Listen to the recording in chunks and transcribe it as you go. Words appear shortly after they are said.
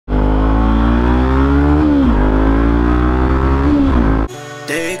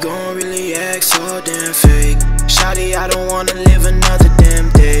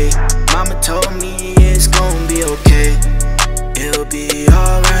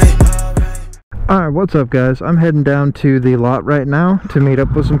Alright, what's up guys? I'm heading down to the lot right now to meet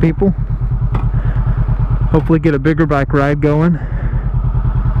up with some people. Hopefully get a bigger bike ride going.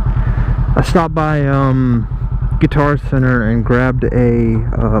 I stopped by Guitar Center and grabbed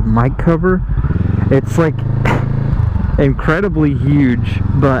a mic cover. It's like incredibly huge,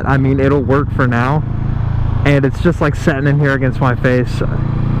 but I mean it'll work for now. And it's just like sitting in here against my face.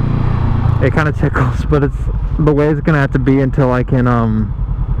 It kind of tickles, but it's the way it's gonna have to be until I can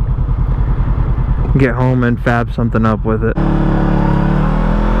get home and fab something up with it.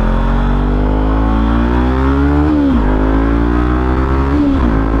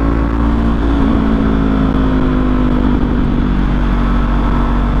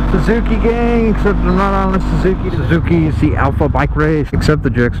 Suzuki gang, except I'm not on a Suzuki. Suzuki is the Alpha bike race, except the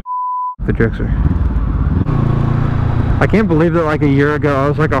Jixer. The Jixer. I can't believe that like a year ago I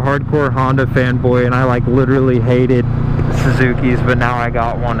was like a hardcore Honda fanboy and I like literally hated Suzuki's, but now I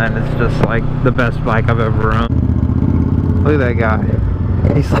got one and it's just like the best bike I've ever owned. Look at that guy.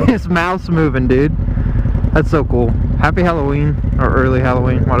 He's like, his mouth's moving, dude. That's so cool. Happy Halloween, or early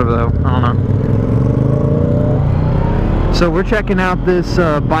Halloween, whatever the hell, I don't know. So we're checking out this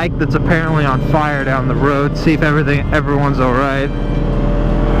bike that's apparently on fire down the road, see if everyone's alright.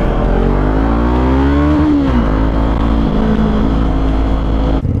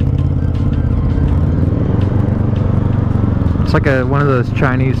 It's like one of those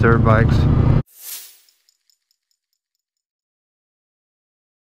Chinese dirt bikes.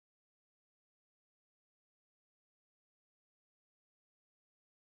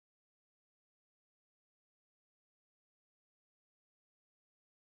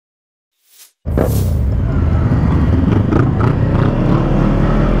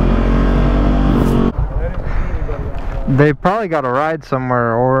 They probably got a ride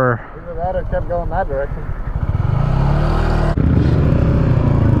somewhere, or either that or kept going that direction.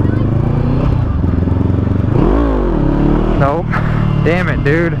 nope. Damn it,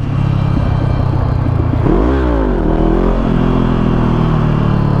 dude.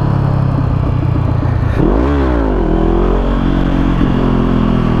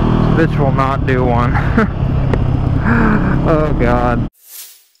 This bitch will not do one. Oh god.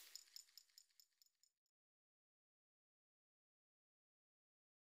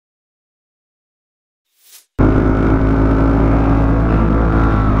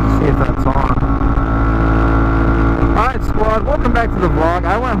 Welcome back to the vlog.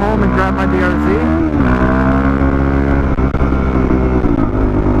 I went home and grabbed my DRZ.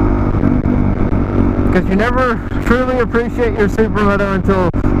 Because you never truly appreciate your supermoto until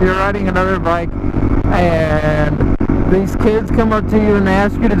you're riding another bike and these kids come up to you and they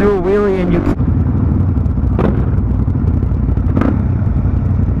ask you to do a wheelie and you can't.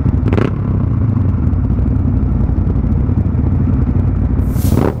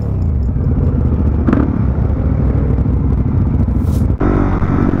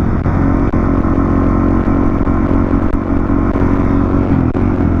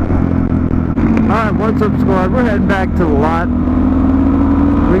 What's up, squad? We're heading back to the lot.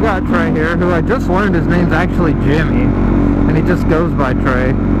 We got Trey here, who I just learned his name's actually Jimmy, and he just goes by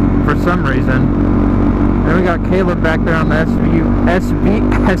Trey for some reason. And we got Caleb back there on the SUV,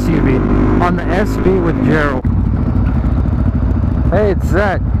 on the SV with Gerald. Hey, it's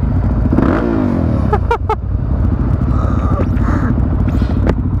Zach.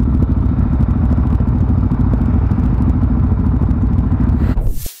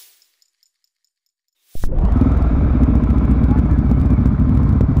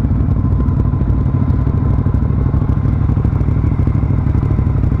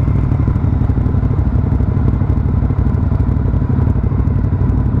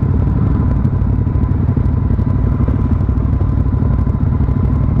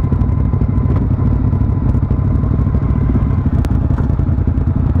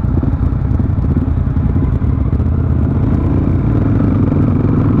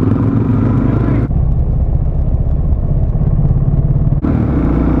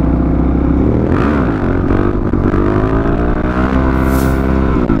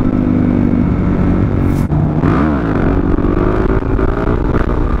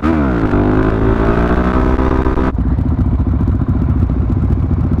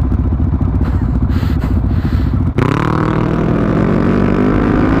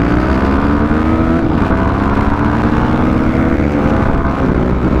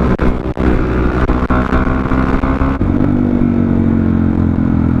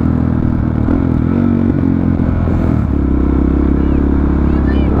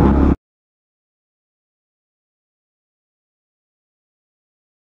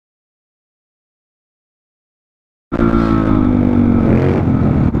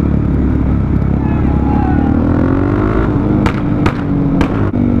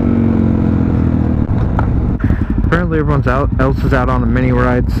 apparently everyone's else is out on a mini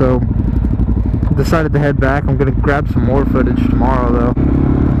ride, so decided to head back. I'm gonna grab some more footage tomorrow though.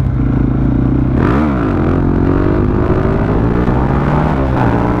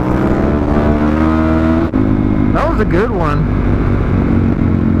 That was a good one.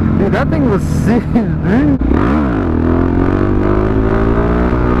 Dude, that thing was sick, dude.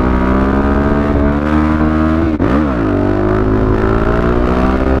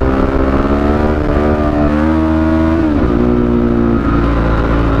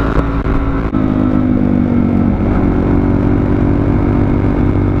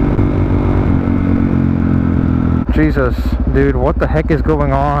 Jesus, dude, what the heck is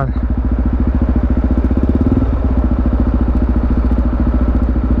going on?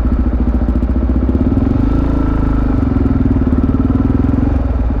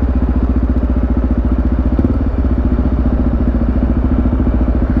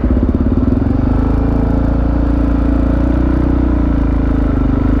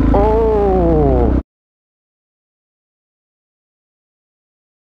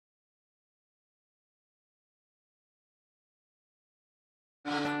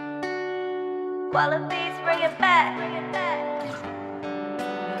 Wallabies, bring it back.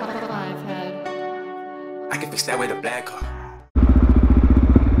 I can fix that with a black car.